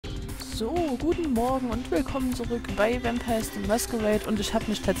So, guten Morgen und willkommen zurück bei Vampires the Masquerade und ich habe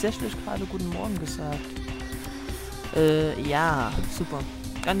mich tatsächlich gerade guten Morgen gesagt. Ja, super.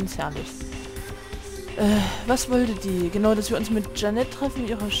 Ganz herrlich. Was wollte die? Genau, dass wir uns mit Jeanette treffen,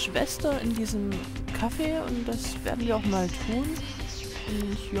 ihrer Schwester, in diesem Café und das werden wir auch mal tun.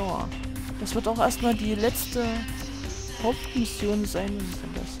 Und ja, das wird auch erstmal die letzte Hauptmission sein. Was ist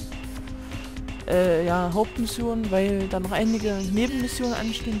denn das? Ja, Hauptmission, weil da noch einige Nebenmissionen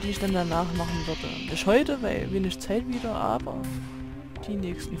anstehen, die ich dann danach machen würde. Nicht heute, weil wenig Zeit wieder, aber die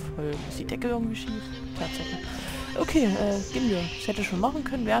nächsten Folgen. Ist die Decke irgendwie schief? Tatsache. Okay, gehen wir. Ich hätte schon machen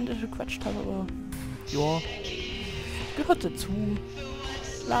können, während ich gequatscht habe, aber ja, gehört dazu.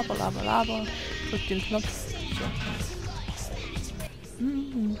 Laber, laber, laber. Drück den Knopf. So.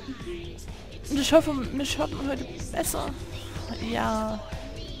 Und ich hoffe, mich hört man heute besser. Ja.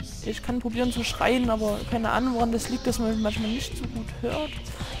 Ich kann probieren zu schreien, aber keine Ahnung, woran das liegt, dass man manchmal nicht so gut hört.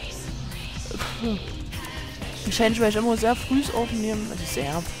 Wahrscheinlich, weil ich immer sehr früh aufnehmen. Also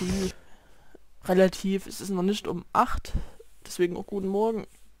sehr früh. Relativ. Es ist noch nicht um 8. Deswegen auch guten Morgen.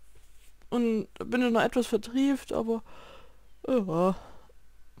 Und da bin ich noch etwas vertrieft, aber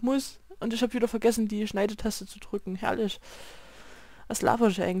muss. Und ich habe wieder vergessen, die Schneidetaste zu drücken. Herrlich. Was laber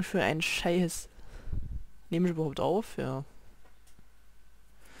ich eigentlich für einen Scheiß? Nehme ich überhaupt auf? Ja.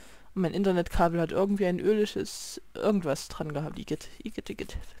 Und mein Internetkabel hat irgendwie ein öliges irgendwas dran gehabt. Igitt. Da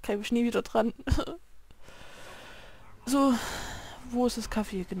greife ich nie wieder dran. So, wo ist das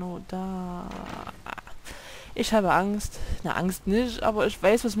Kaffee? Genau, da. Ich habe Angst. Na, Angst nicht, aber ich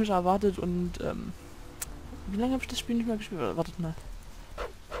weiß, was mich erwartet und, wie lange habe ich das Spiel nicht mehr gespielt? Wartet mal.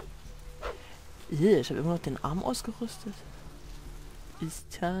 Ich habe immer noch den Arm ausgerüstet.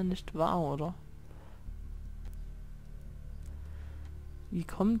 Ist ja nicht wahr, oder? Wie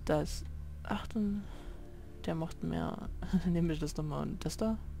kommt das? Ach, der macht mehr. Nehme ich das nochmal und das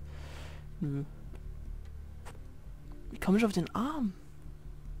da? Nö. Wie komme ich auf den Arm?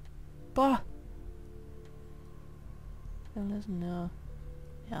 Boah. Verlassen, ja.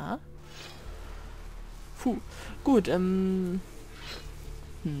 Ja. Puh. Gut, gehen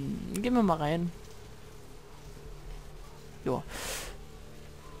wir mal rein. Ja.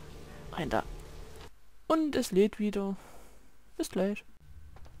 Rein da. Und es lädt wieder. Bis gleich.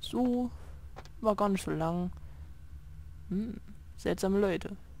 So, war gar nicht so lang. Seltsame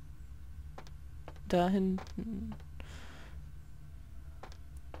Leute. Da hinten.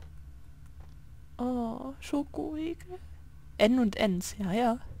 Oh, Schokoriegel. N und Ns, ja,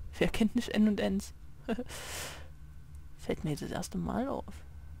 ja. Wer kennt nicht N und Ns? Fällt mir jetzt das erste Mal auf.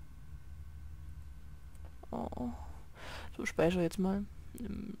 Oh. So, speichere jetzt mal.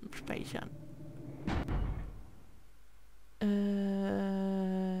 Speichern.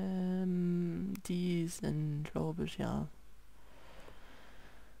 Die sind, glaube ich, ja.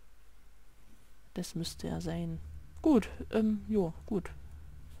 Das müsste ja sein. Gut, jo, gut.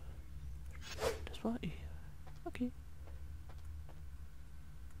 Das war ich. Okay.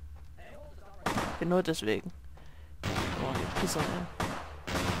 Genau deswegen. Oh, die Pisser,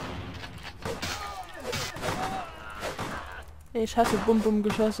 ey. Ich hasse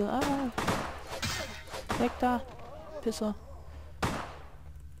Bum-Bum-Geschosse. Ah. Weg da. Pisser.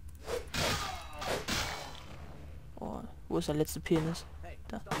 Oh, wo ist der letzte Penis?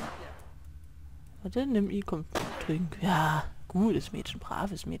 Da. Warte, nimm ihn, komm, trink. Ja, gutes Mädchen,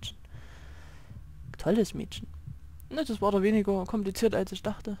 braves Mädchen. Tolles Mädchen. Na, das war doch weniger kompliziert, als ich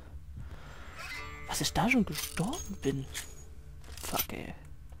dachte. Was ich da schon gestorben bin. Fuck, ey.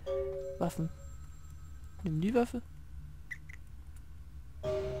 Waffen. Nimm die Waffe.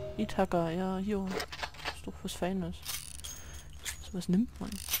 Ithaka, ja, hier. Ist doch was Feines. So was nimmt man.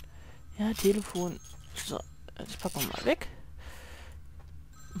 Ja, Telefon. So, das packen wir mal weg.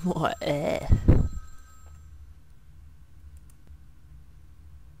 Boah,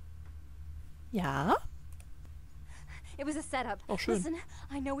 Ja? It was a setup. Oh, schön. Listen,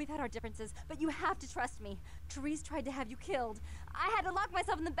 I know we've had our differences, but you have to trust me. Therese tried to have you killed. I had to lock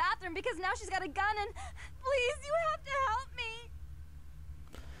myself in the bathroom because now she's got a gun and... Please, you have to help me.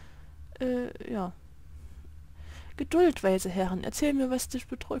 Ja. Geduld, weise Herren. Erzähl mir, was dich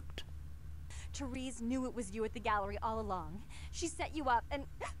bedrückt. Therese knew it was you at the gallery all along. She set you up and...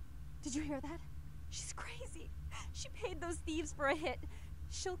 Did you hear that? She's crazy. She paid those thieves for a hit.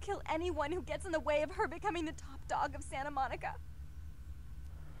 She'll kill anyone who gets in the way of her becoming the top dog of Santa Monica.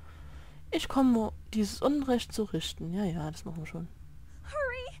 Ich komme, dieses Unrecht zu richten. Ja, ja, das machen wir schon.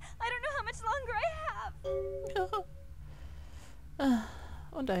 Hurry! I don't know how much longer I have. Ja. Ah,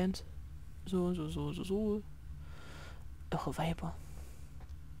 und eins. So. Irre Weiber.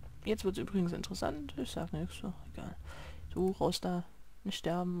 Jetzt wird es übrigens interessant. Ich sag nichts. So, egal. So, raus da. Nicht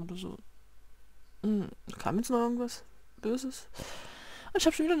sterben oder so. Kam jetzt noch irgendwas Böses? Und ich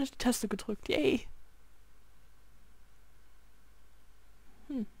habe schon wieder nicht die Taste gedrückt. Yay!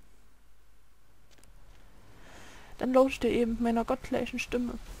 Dann lauscht ihr eben meiner gottgleichen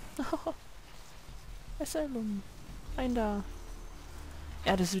Stimme. Asylum. Rein da.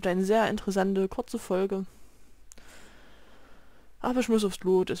 Ja, das ist wieder eine sehr interessante, kurze Folge. Aber ich muss aufs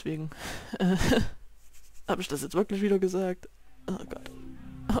Klo, deswegen habe ich das jetzt wirklich wieder gesagt. Oh Gott.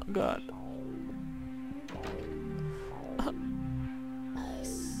 Oh Gott.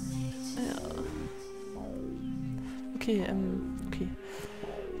 Ja. Okay, okay.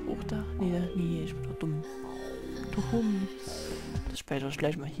 Hoch da? Nee, ich bin doch dumm. Dumm. Das speichere ich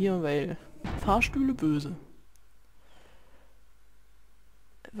gleich mal hier, weil Fahrstühle böse.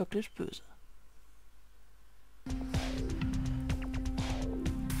 Wirklich böse.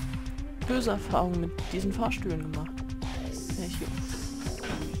 Böse Erfahrungen mit diesen Fahrstühlen gemacht. Ja, hier.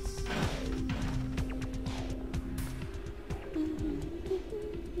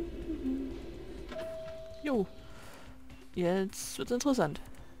 Jo. Jetzt wird's interessant.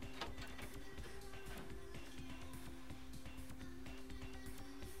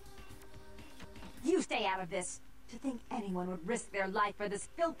 You stay out of this. To think anyone would risk their life for this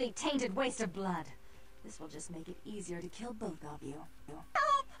filthy, tainted waste of blood. This will just make it easier to kill both of you.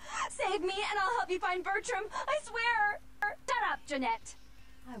 Help! Save me and I'll help you find Bertram. I swear! Shut up, Jeanette.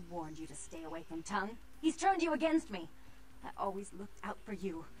 I warned you to stay away from Tongue. He's turned you against me. I always looked out for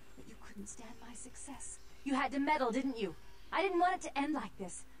you, but you couldn't stand my success. You had to meddle, didn't you? I didn't want it to end like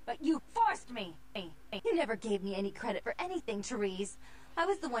this, but you forced me. You never gave me any credit for anything, Therese. I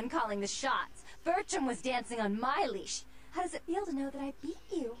was the one calling the shots. Bertram was dancing on my leash. How does it feel to know that I beat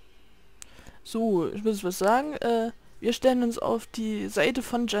you? So, ich muss was sagen. Wir stellen uns auf die Seite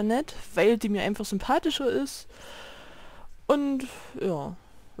von Janette, weil die mir einfach sympathischer ist. Und, ja,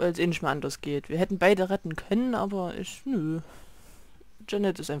 weil es eh nicht mehr anders geht. Wir hätten beide retten können, aber nö.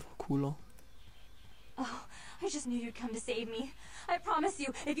 Janette ist einfach cooler. Oh, I just knew you'd come to save me. I promise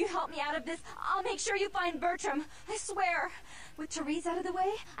you, if you help me out of this, I'll make sure you find Bertram. I swear. With Therese out of the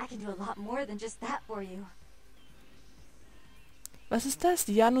way, I can do a lot more than just that for you. Was ist das?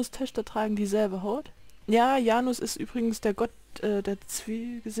 Die Janustöchter tragen dieselbe Haut? Ja, Janus ist übrigens der Gott, der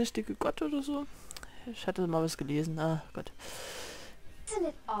zwiegesichtige Gott oder so. Ich hatte mal was gelesen. Ah, Gott. Isn't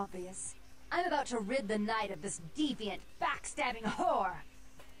it obvious? I'm about to rid the night of this deviant, backstabbing whore.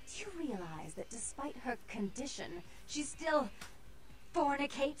 Do you realize that despite her condition, she still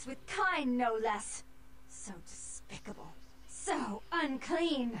fornicates with kind, no less? So despicable. So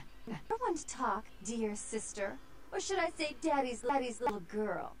unclean. You're one to talk, dear sister. Or should I say daddy's little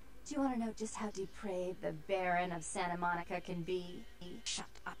girl? Do you want to know just how depraved the Baron of Santa Monica can be? Shut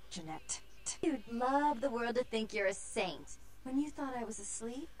up, Jeanette. You'd love the world to think you're a saint. When you thought I was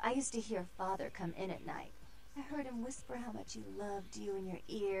asleep, I used to hear Father come in at night. I heard him whisper how much he loved you in your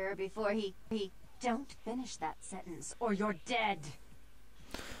ear before he... Don't finish that sentence, or you're dead.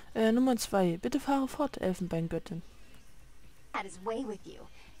 Nummer 2. Bitte fahre fort, Elfenbeingöttin. Had his way with you,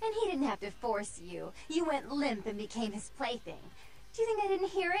 and he didn't have to force you. You went limp and became his plaything. Do you think I didn't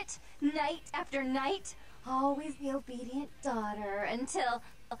hear it? Night after night? Always the obedient daughter, until...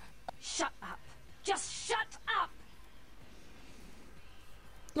 Shut up. Just shut up!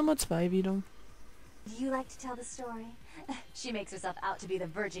 Nummer 2 wieder. Do you like to tell the story? She makes herself out to be the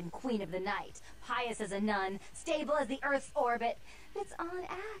virgin queen of the night, pious as a nun, stable as the Earth's orbit. But it's all an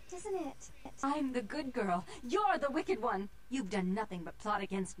act, isn't it? I'm the good girl. You're the wicked one. You've done nothing but plot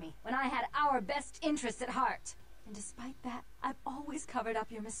against me when I had our best interests at heart. And despite that, I've always covered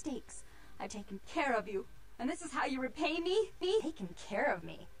up your mistakes. I've taken care of you. And this is how you repay me? Taken care of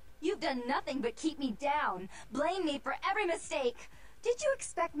me? You've done nothing but keep me down, blame me for every mistake. Did you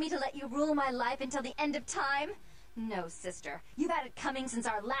expect me to let you rule my life until the end of time? No, sister. You've had it coming since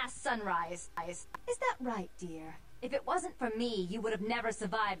our last sunrise. Is that right, dear? If it wasn't for me, you would have never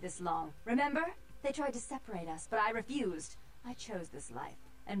survived this long. Remember? They tried to separate us, but I refused. I chose this life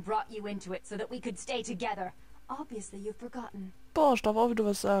and brought you into it so that we could stay together. Obviously, you've forgotten. Boah, ich darf auch wieder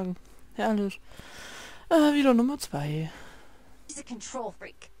was sagen. Herrlich. Wieder Nummer 2. She's a control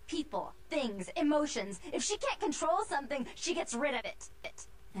freak. People, things, emotions. If she can't control something, she gets rid of it.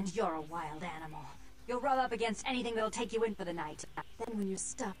 And you're a wild animal. You'll rub up against anything that'll take you in for the night. Then when you're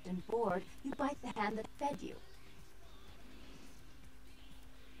stuffed and bored, you bite the hand that fed you.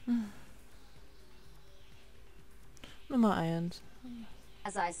 Nummer 1.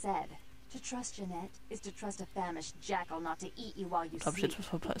 As I said, to trust Jeanette is to trust a famished jackal not to eat you while you Hab ich sleep. jetzt was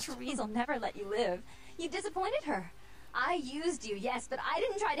verpasst? Therese'll never let you live. You disappointed her. I used you, yes, but I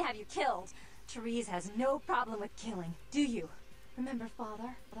didn't try to have you killed. Therese has no problem with killing, do you? Remember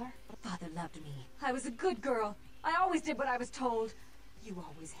Father? Father loved me. I was a good girl. I always did what I was told. You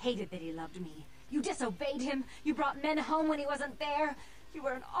always hated that he loved me. You disobeyed him. You brought men home when he wasn't there. You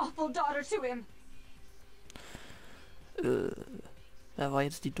were an awful daughter to him. Wer war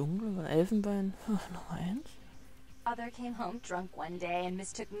jetzt die Dunkle? War Elfenbein? Nummer 1? Father came home drunk one day and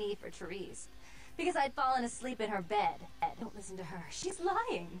mistook me for Therese. Because I'd fallen asleep in her bed. Don't listen to her. She's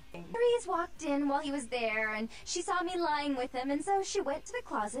lying. Therese walked in while he was there, and she saw me lying with him, and so she went to the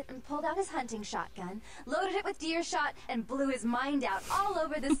closet and pulled out his hunting shotgun, loaded it with deer shot, and blew his mind out all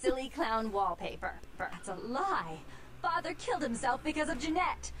over the silly clown wallpaper. That's a lie. Father killed himself because of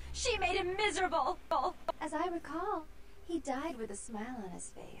Jeanette. She made him miserable. As I recall, he died with a smile on his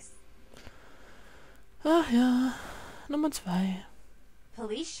face. Ach ja, Nummer 2.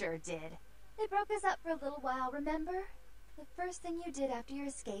 Police sure did. They broke us up for a little while, remember? The first thing you did after your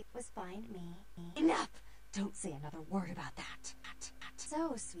escape was find me. Enough! Don't say another word about that.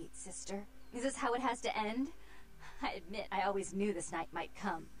 So, sweet sister, is this how it has to end? I admit I always knew this night might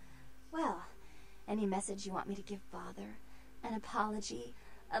come. Well, any message you want me to give Father? An apology?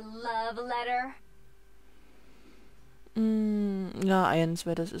 A love letter? Ja, 1,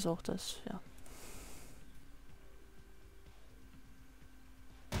 weil das ist auch das, ja.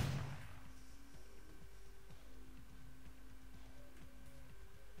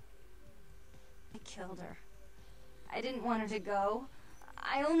 Killed her. I didn't want her to go.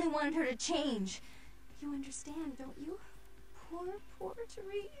 I only wanted her to change. You understand, don't you? Poor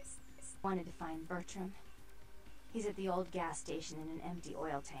Therese. Wanted to find Bertram. He's at the old gas station in an empty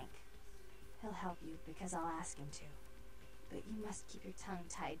oil tank. He'll help you because I'll ask him to. But you must keep your tongue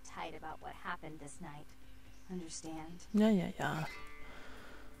tied tight about what happened this night. Understand? Ja.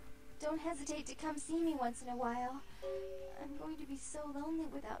 Don't hesitate to come see me once in a while. I'm going to be so lonely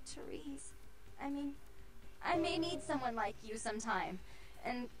without Therese. I mean, I may need someone like you sometime,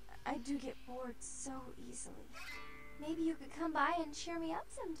 and I do get bored so easily. Maybe you could come by and cheer me up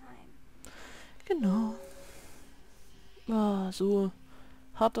sometime. Genau. So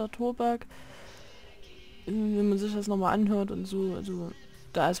harter Tobak. Wenn man sich das nochmal anhört und so, also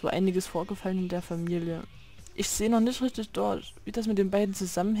da ist wohl einiges vorgefallen in der Familie. Ich sehe noch nicht richtig dort, wie das mit den beiden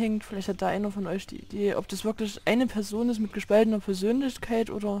zusammenhängt. Vielleicht hat da einer von euch die Idee, ob das wirklich eine Person ist mit gespaltener Persönlichkeit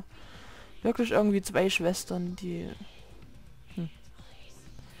oder wirklich irgendwie 2 Schwestern, die...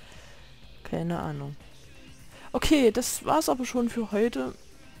 Keine Ahnung. Okay, das war's aber schon für heute,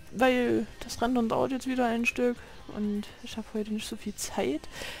 weil das Rendern dauert jetzt wieder ein Stück und ich habe heute nicht so viel Zeit.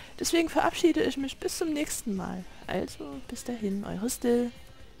 Deswegen verabschiede ich mich bis zum nächsten Mal. Also, bis dahin, eure Still.